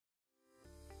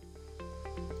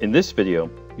In this video,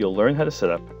 you'll learn how to set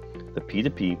up the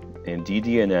P2P and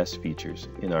DDNS features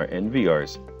in our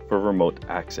NVRs for remote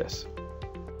access.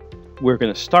 We're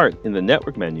going to start in the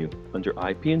network menu under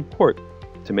IP and port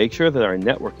to make sure that our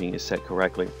networking is set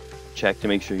correctly. Check to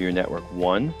make sure your network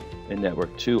 1 and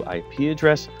network 2 IP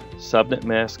address, subnet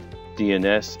mask,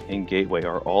 DNS, and gateway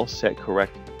are all set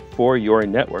correct for your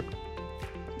network.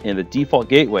 And the default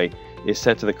gateway is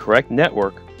set to the correct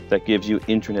network that gives you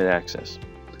internet access.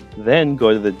 Then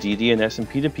go to the DDNS and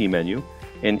P2P menu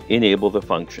and enable the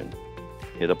function.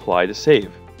 Hit apply to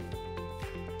save.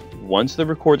 Once the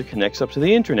recorder connects up to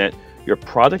the internet, your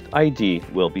product ID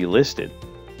will be listed.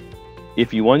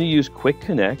 If you want to use Quick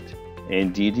Connect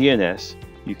and DDNS,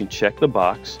 you can check the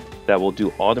box that will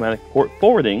do automatic port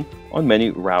forwarding on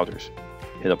many routers.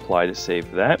 Hit apply to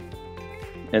save that,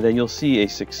 and then you'll see a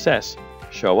success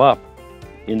show up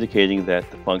indicating that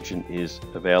the function is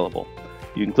available.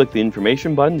 You can click the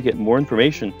information button to get more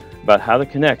information about how to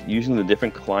connect using the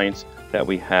different clients that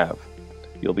we have.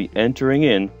 You'll be entering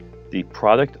in the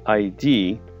product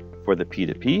ID for the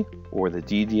P2P or the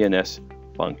DDNS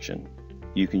function.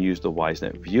 You can use the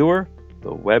Wisenet viewer,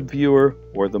 the web viewer,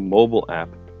 or the mobile app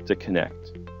to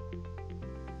connect.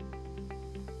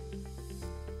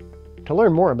 To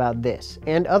learn more about this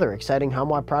and other exciting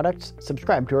Hanwha products,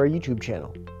 subscribe to our YouTube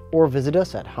channel or visit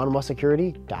us at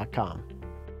hanwhasecurity.com.